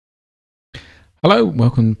Hello,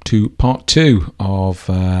 welcome to part 2 of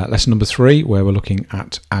lesson number 3, where we're looking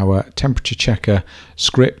at our temperature checker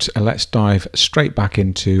script. Let's dive straight back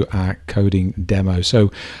into our coding demo. So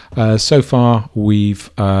far we've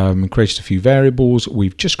created a few variables.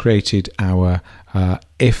 We've just created our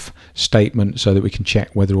if statement so that we can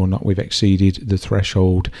check whether or not we've exceeded the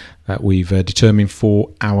threshold that we've determined for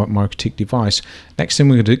our Mikrotik device. Next thing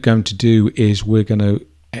we're going to do is we're going to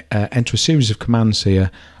enter a series of commands here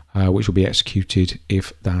which will be executed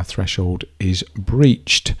if that threshold is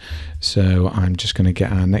breached. So I'm just going to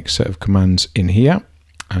get our next set of commands in here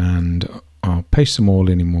and I'll paste them all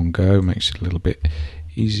in one go. Makes it a little bit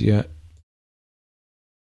easier.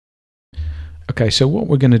 Okay, so what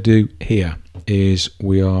we're going to do here is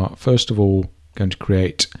we are first of all going to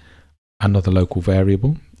create another local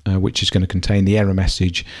variable which is going to contain the error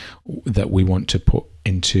message that we want to put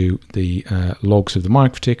into the logs of the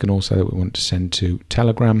Mikrotik, and also that we want to send to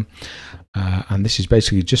Telegram. And this is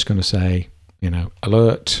basically just going to say,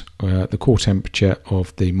 alert, the core temperature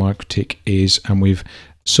of the Mikrotik is, and we've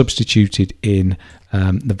substituted in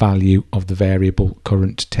the value of the variable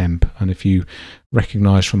current temp. And if you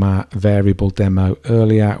recognize from our variable demo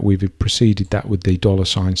earlier, we've preceded that with the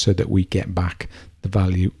 $sign so that we get back the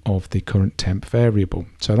value of the current temp variable.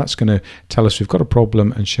 So that's going to tell us we've got a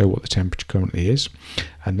problem and show what the temperature currently is.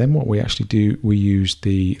 And then what we actually do, we use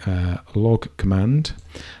the log command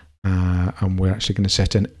and we're actually going to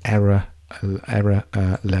set an error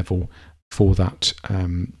level for that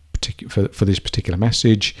for this particular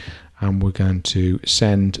message, and we're going to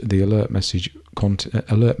send the alert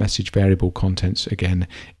message variable contents again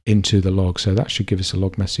into the log. So that should give us a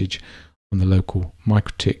log message on the local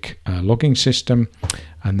Mikrotik logging system.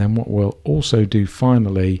 And then what we'll also do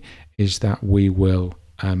finally is that we will,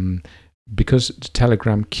 because the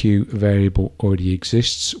Telegram queue variable already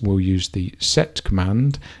exists, we'll use the set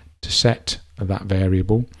command to set that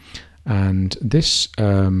variable. And this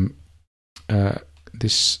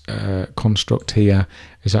construct here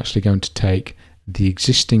is actually going to take the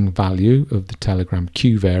existing value of the Telegram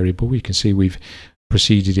queue variable. You can see we've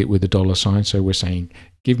preceded it with a $sign, so we're saying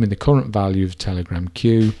give me the current value of Telegram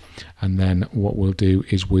queue, and then what we'll do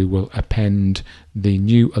is we will append the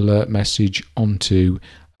new alert message onto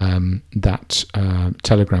that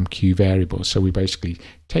Telegram queue variable. So we basically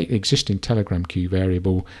take the existing Telegram queue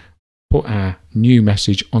variable, put our new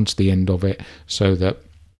message onto the end of it, so that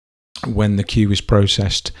when the queue is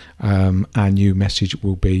processed, our new message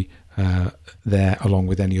will be there along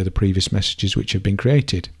with any other previous messages which have been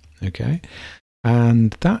created. Okay,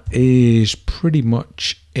 and that is pretty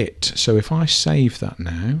much it. So if I save that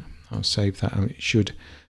now, I'll save that and it should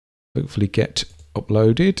hopefully get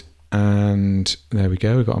uploaded. And there we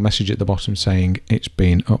go, we've got a message at the bottom saying it's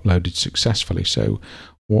been uploaded successfully. So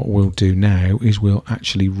what we'll do now is we'll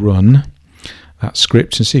actually run that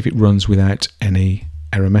script and see if it runs without any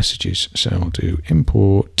error messages. So I'll do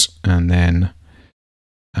import, and then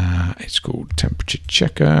it's called temperature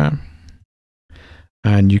checker,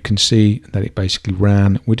 and you can see that it basically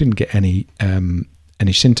ran. We didn't get any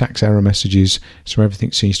syntax error messages, so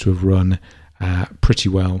everything seems to have run pretty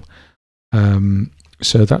well.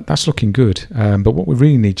 So that's looking good. But what we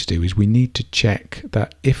really need to do is we need to check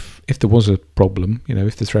that if there was a problem,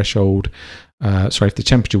 if the threshold, if the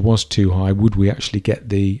temperature was too high, would we actually get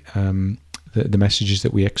the messages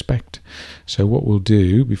that we expect? So what we'll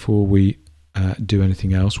do before we do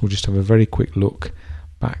anything else, we'll just have a very quick look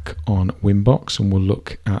back on Winbox, and we'll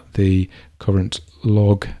look at the current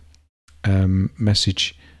log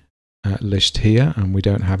message list here, and we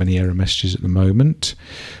don't have any error messages at the moment.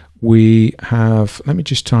 We have, let me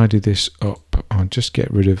just tidy this up. I'll just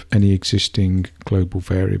get rid of any existing global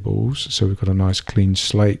variables, so we've got a nice clean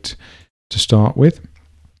slate to start with.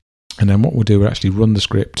 And then what we'll do, we'll actually run the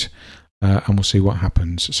script and we'll see what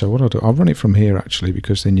happens. So what I'll do, I'll run it from here actually,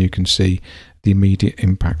 because then you can see the immediate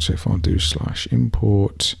impact. So if I'll do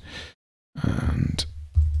 /import and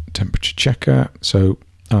temperature checker. So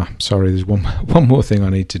sorry, there's one more thing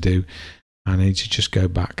I need to do. I need to just go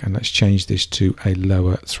back and let's change this to a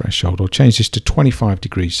lower threshold. I'll change this to 25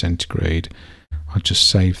 degrees centigrade. I'll just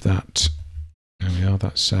save that. There we are,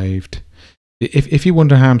 that's saved. If you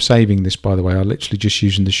wonder how I'm saving this, by the way, I'm literally just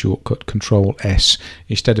using the shortcut Control S.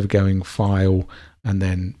 Instead of going File and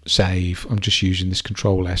then Save, I'm just using this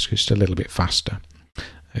Control S because it's a little bit faster.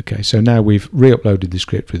 Okay, so now we've re-uploaded the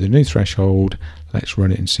script with a new threshold. Let's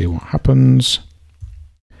run it and see what happens.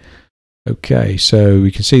 Okay, so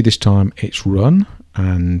we can see this time it's run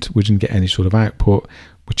and we didn't get any sort of output,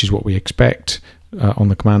 which is what we expect on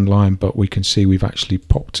the command line, but we can see we've actually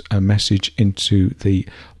popped a message into the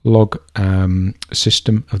log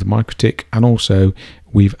system of the Mikrotik, and also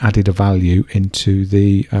we've added a value into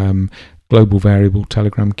the global variable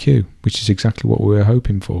Telegram queue, which is exactly what we were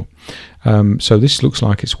hoping for. So this looks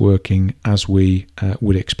like it's working as we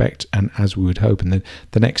would expect and as we would hope. And then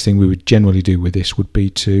the next thing we would generally do with this would be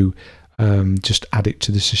to just add it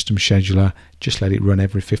to the system scheduler, just let it run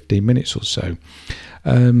every 15 minutes or so.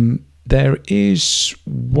 There is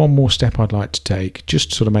one more step I'd like to take, just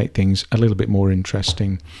to sort of make things a little bit more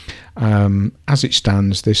interesting. As it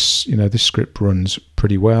stands, this script runs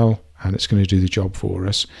pretty well and it's going to do the job for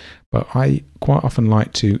us. But I quite often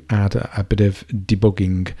like to add a bit of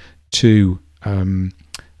debugging to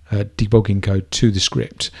debugging code to the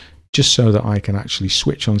script, just so that I can actually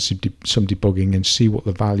switch on some debugging and see what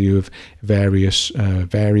the value of various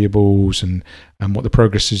variables and what the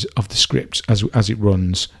progress is of the script as it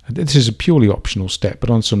runs. This is a purely optional step, but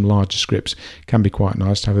on some larger scripts it can be quite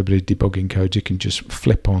nice to have a bit of debugging code. You can just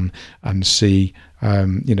flip on and see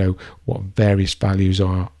what various values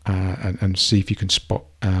are and see if you can spot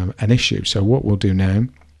an issue. So what we'll do now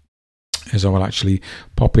is I will actually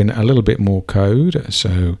pop in a little bit more code.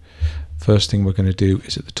 So first thing we're going to do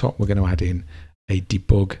is at the top we're going to add in a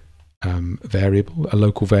debug variable, a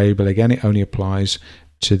local variable. Again, it only applies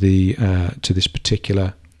to the to this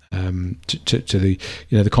particular to the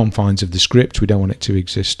the confines of the script. We don't want it to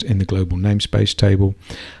exist in the global namespace table.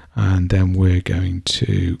 And then we're going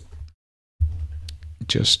to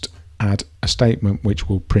just add a statement which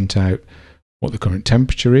will print out what the current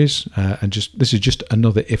temperature is, and this is just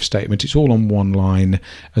another if statement. It's all on one line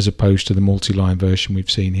as opposed to the multi-line version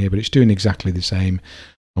we've seen here, but it's doing exactly the same.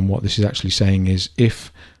 And what this is actually saying is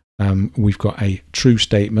if we've got a true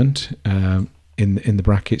statement in the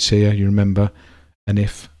brackets here, you remember an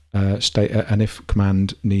if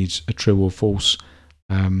command needs a true or false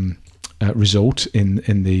result in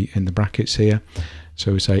the brackets here.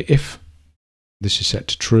 So we say if this is set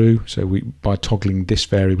to true, so by toggling this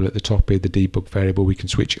variable at the top here, the debug variable, we can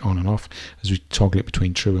switch it on and off as we toggle it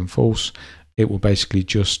between true and false. It will basically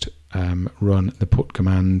just run the put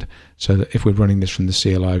command, so that if we're running this from the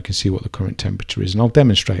CLI, we can see what the current temperature is. And I'll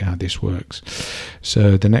demonstrate how this works.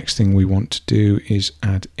 So the next thing we want to do is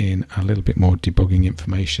add in a little bit more debugging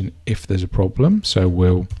information if there's a problem. So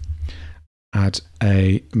we'll add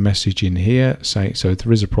a message in here saying, so if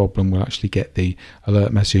there is a problem, we'll actually get the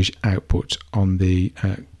alert message output on the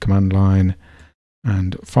command line.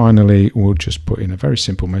 And finally, we'll just put in a very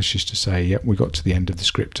simple message to say, yep, we got to the end of the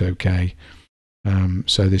script, okay.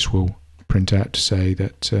 So this will print out to say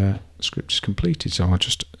that the script is completed. So I'll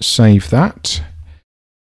just save that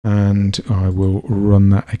and I will run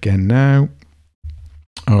that again now.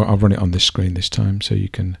 I'll run it on this screen this time so you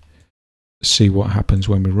can see what happens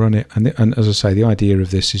when we run it. And as I say, the idea of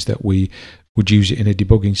this is that we would use it in a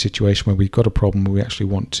debugging situation where we've got a problem where we actually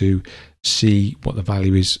want to see what the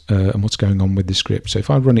value is and what's going on with the script. So if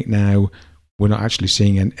I run it now, we're not actually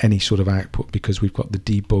seeing any sort of output because we've got the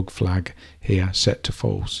debug flag here set to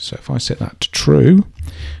false. So if I set that to true,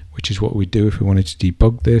 which is what we do if we wanted to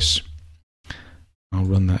debug this, I'll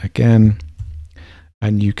run that again.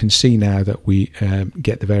 And you can see now that we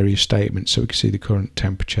get the various statements. So we can see the current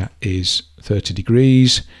temperature is 30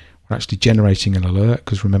 degrees. We're actually generating an alert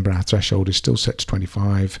because remember our threshold is still set to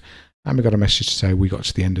 25. And we got a message to say we got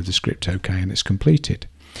to the end of the script, okay, and it's completed.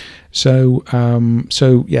 So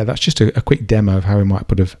yeah, that's just a quick demo of how we might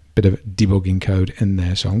put a bit of debugging code in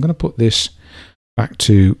there. So I'm going to put this back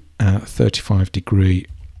to 35 degree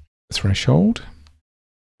threshold.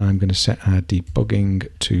 I'm going to set our debugging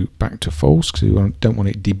to back to false because we don't want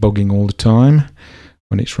it debugging all the time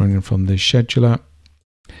when it's running from the scheduler.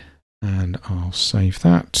 And I'll save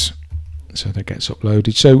that so that gets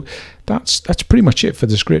uploaded. So that's pretty much it for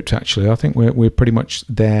the script. Actually, I think we're pretty much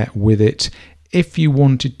there with it. If you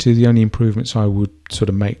wanted to, the only improvements I would sort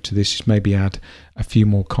of make to this is maybe add a few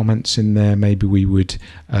more comments in there. Maybe we would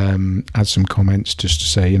add some comments just to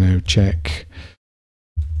say, check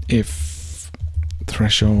if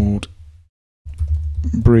threshold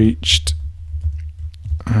breached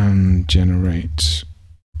and generate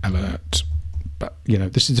alert. But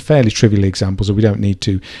this is a fairly trivial example, so we don't need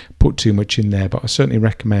to put too much in there, but I certainly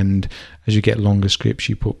recommend as you get longer scripts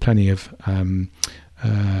you put plenty of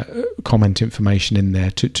comment information in there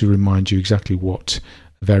to remind you exactly what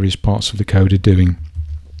various parts of the code are doing.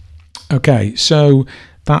 Okay, so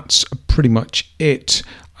that's pretty much it.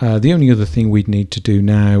 The only other thing we'd need to do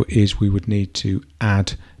now is we would need to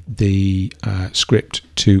add the script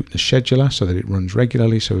to the scheduler so that it runs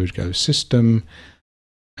regularly. So we would go system,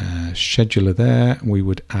 scheduler there. We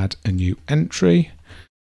would add a new entry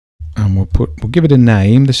and we'll give it a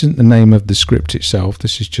name. This isn't the name of the script itself.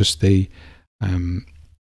 This is just the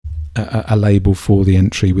a label for the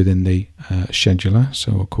entry within the scheduler.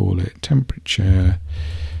 So we'll call it temperature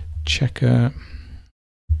checker.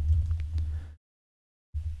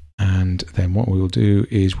 And then what we will do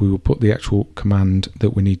is we will put the actual command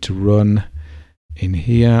that we need to run in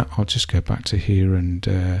here. I'll just go back to here and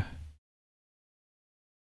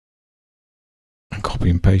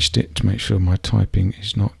copy and paste it to make sure my typing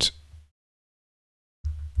is not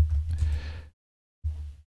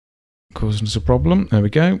causing us a problem. There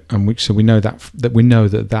we go. And so we know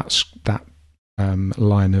that's that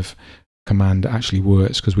line of command actually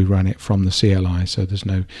works because we ran it from the CLI, so there's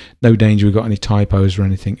no danger we've got any typos or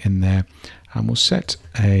anything in there. And we'll set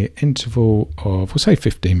a interval of, we'll say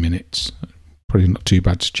 15 minutes. Probably not too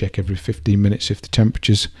bad to check every 15 minutes if the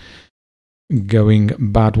temperature's going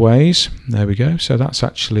bad ways. There we go. So that's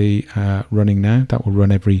actually running now. That will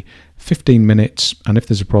run every 15 minutes, and if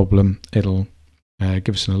there's a problem, it'll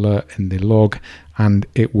give us an alert in the log, and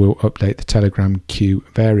it will update the Telegram queue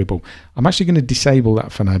variable. I'm actually going to disable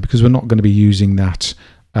that for now because we're not going to be using that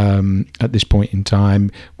at this point in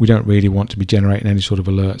time. We don't really want to be generating any sort of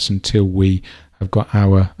alerts until we have got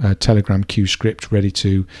our Telegram queue script ready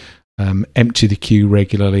to empty the queue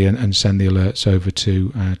regularly and send the alerts over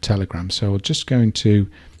to Telegram. So we're just going to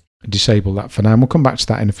disable that for now, and we'll come back to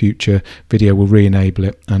that in a future video. We'll re-enable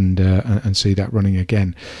it and see that running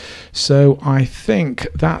again. So I think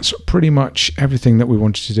that's pretty much everything that we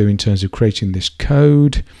wanted to do in terms of creating this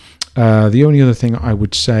code. The only other thing I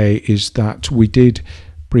would say is that we did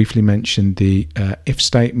briefly mention the if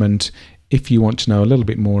statement. If you want to know a little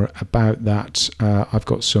bit more about that, I've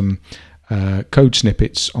got some code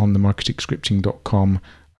snippets on the mikrotikscripting.com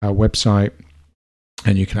website,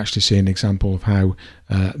 and you can actually see an example of how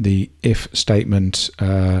the if statement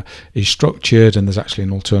is structured, and there's actually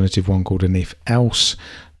an alternative one called an if else,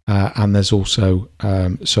 and there's also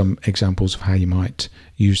some examples of how you might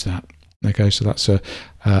use that. Okay, so that's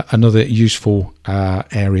another useful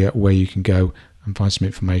area where you can go and find some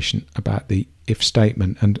information about the if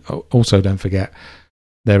statement. And also don't forget,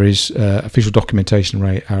 there is official documentation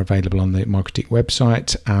available on the Mikrotik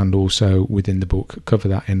website, and also within the book cover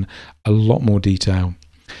that in a lot more detail.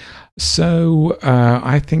 So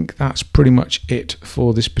I think that's pretty much it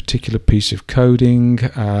for this particular piece of coding.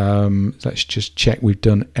 Let's just check we've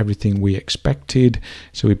done everything we expected.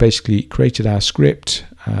 So we basically created our script,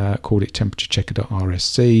 called it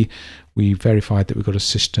temperaturechecker.rsc. We verified that we got a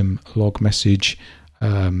system log message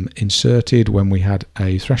inserted when we had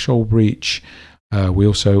a threshold breach. We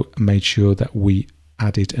also made sure that we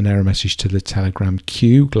added an error message to the Telegram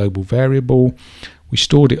queue global variable. We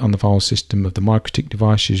stored it on the file system of the Mikrotik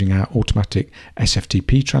device using our automatic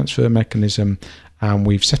SFTP transfer mechanism, and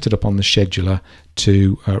we've set it up on the scheduler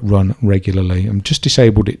to run regularly. I've just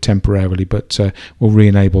disabled it temporarily, but we'll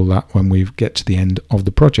re-enable that when we get to the end of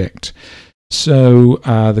the project. So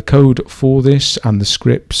the code for this and the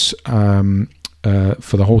scripts for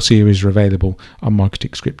the whole series are available on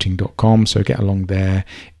mikrotikscripting.com, so get along there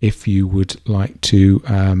if you would like to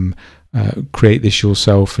create this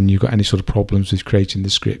yourself and you've got any sort of problems with creating the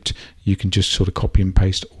script. You can just sort of copy and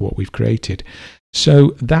paste what we've created.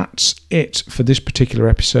 So that's it for this particular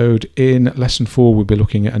episode. In lesson 4 we'll be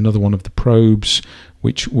looking at another one of the probes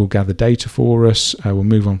which will gather data for us. We'll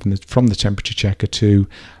move on from the temperature checker to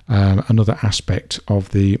another aspect of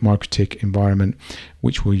the Mikrotik environment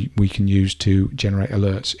which we can use to generate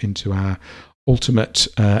alerts into our ultimate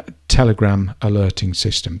Telegram alerting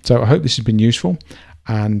system. So I hope this has been useful,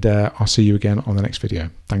 and I'll see you again on the next video.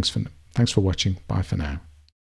 Thanks for watching. Bye for now.